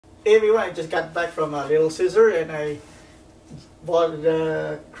Everyone, I just got back from Little Caesar and I bought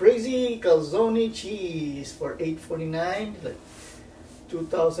the crazy calzone cheese for $8.49, like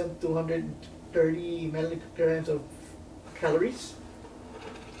 2,230 milligrams of calories.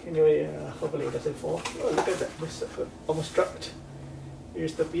 Anyway, hopefully it doesn't fall. Oh, look at that, this almost dropped.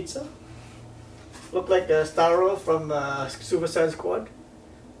 Here's the pizza. Look like Starro from Suicide Squad.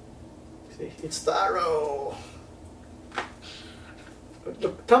 See, it's Starro.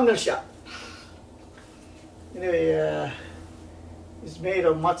 Look, thumbnail shot. Anyway, it's made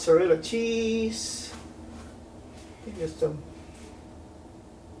of mozzarella cheese. Here's some,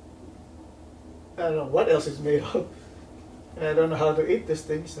 I don't know what else it's made of. And I don't know how to eat this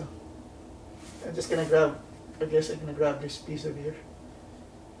thing, so I'm just gonna grab, I guess I'm gonna grab this piece of here.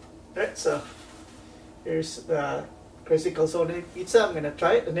 Alright, so here's the crazy calzone pizza. I'm gonna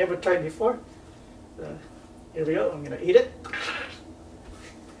try it. I never tried before. Here we go, I'm gonna eat it.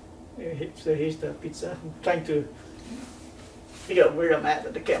 So here's the pizza. I'm trying to figure out where I'm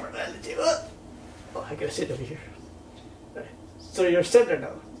at the camera. Oh, I gotta sit over here. Right. So you're center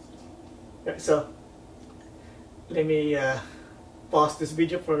now. Right, so let me pause this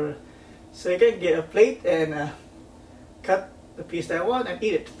video for a second, get a plate and cut the piece that I want and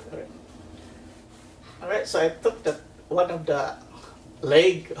eat it. Alright, so I took one of the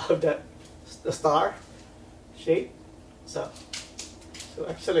leg of the star shape. So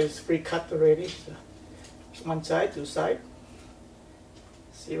actually it's pre-cut already. So it's one side, two side.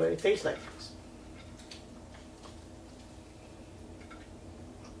 See what it tastes like.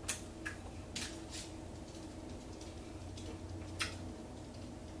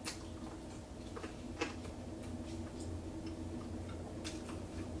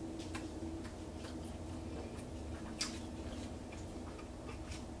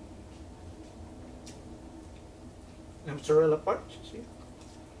 Mozzarella part, see?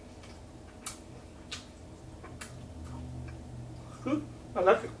 Good, I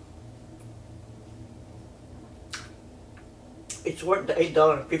like it. It's worth the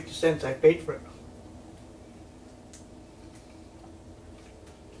 $8.50 I paid for it.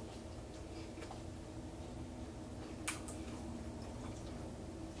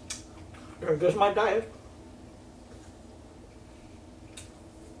 There goes my diet.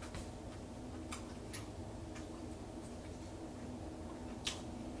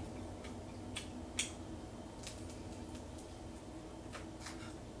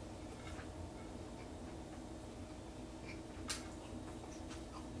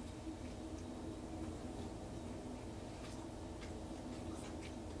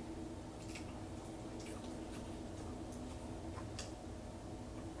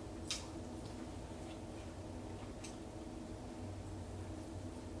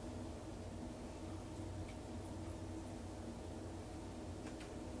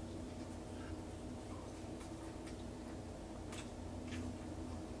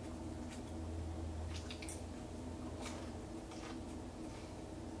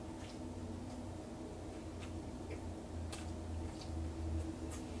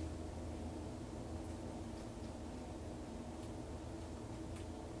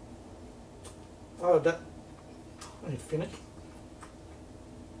 Oh, that I finished.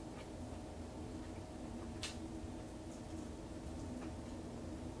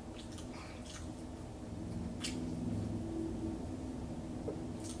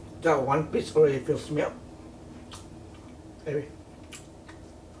 That one piece already fills me up. Anyway,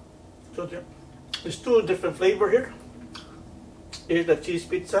 so there's two different flavor here. Here's the cheese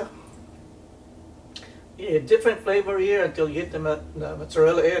pizza. Yeah, different flavor here until you hit the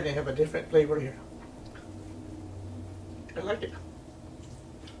mozzarella and they have a different flavor here. I like it.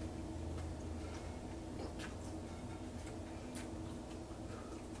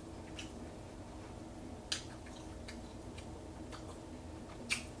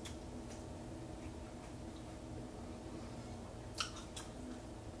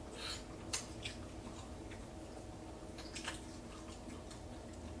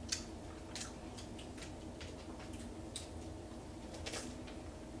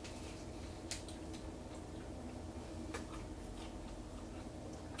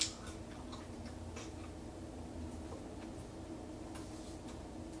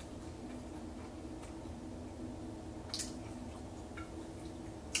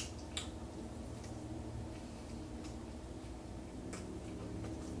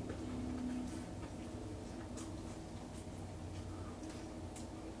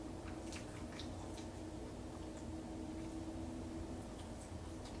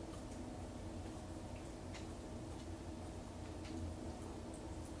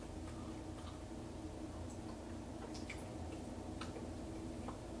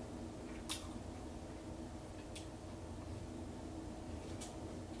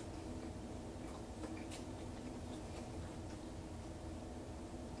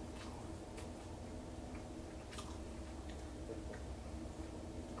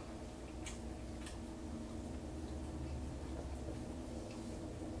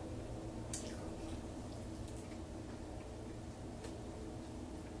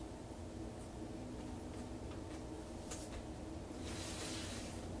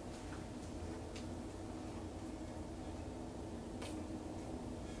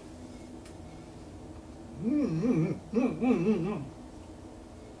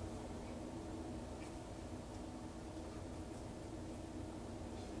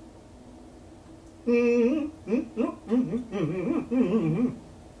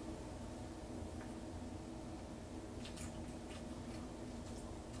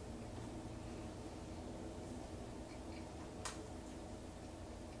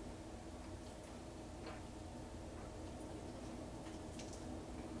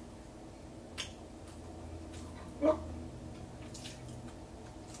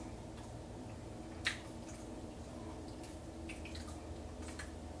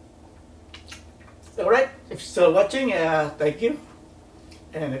 Alright, if you're still watching, thank you.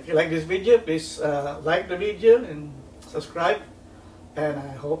 And if you like this video, please like the video and subscribe. And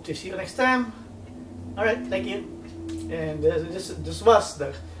I hope to see you next time. Alright, thank you. And this was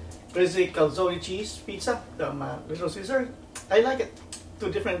the crazy calzone cheese pizza from Little Caesar. I like it.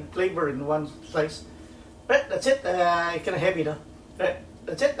 2 different flavor in one slice. Right, that's it. Kind of heavy though. Right,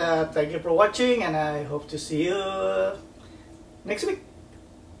 that's it. Thank you for watching, and I hope to see you next week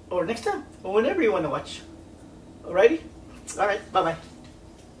or next time or whenever you want to watch. Alrighty. All right. Bye bye.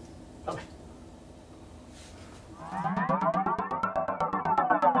 Bye bye.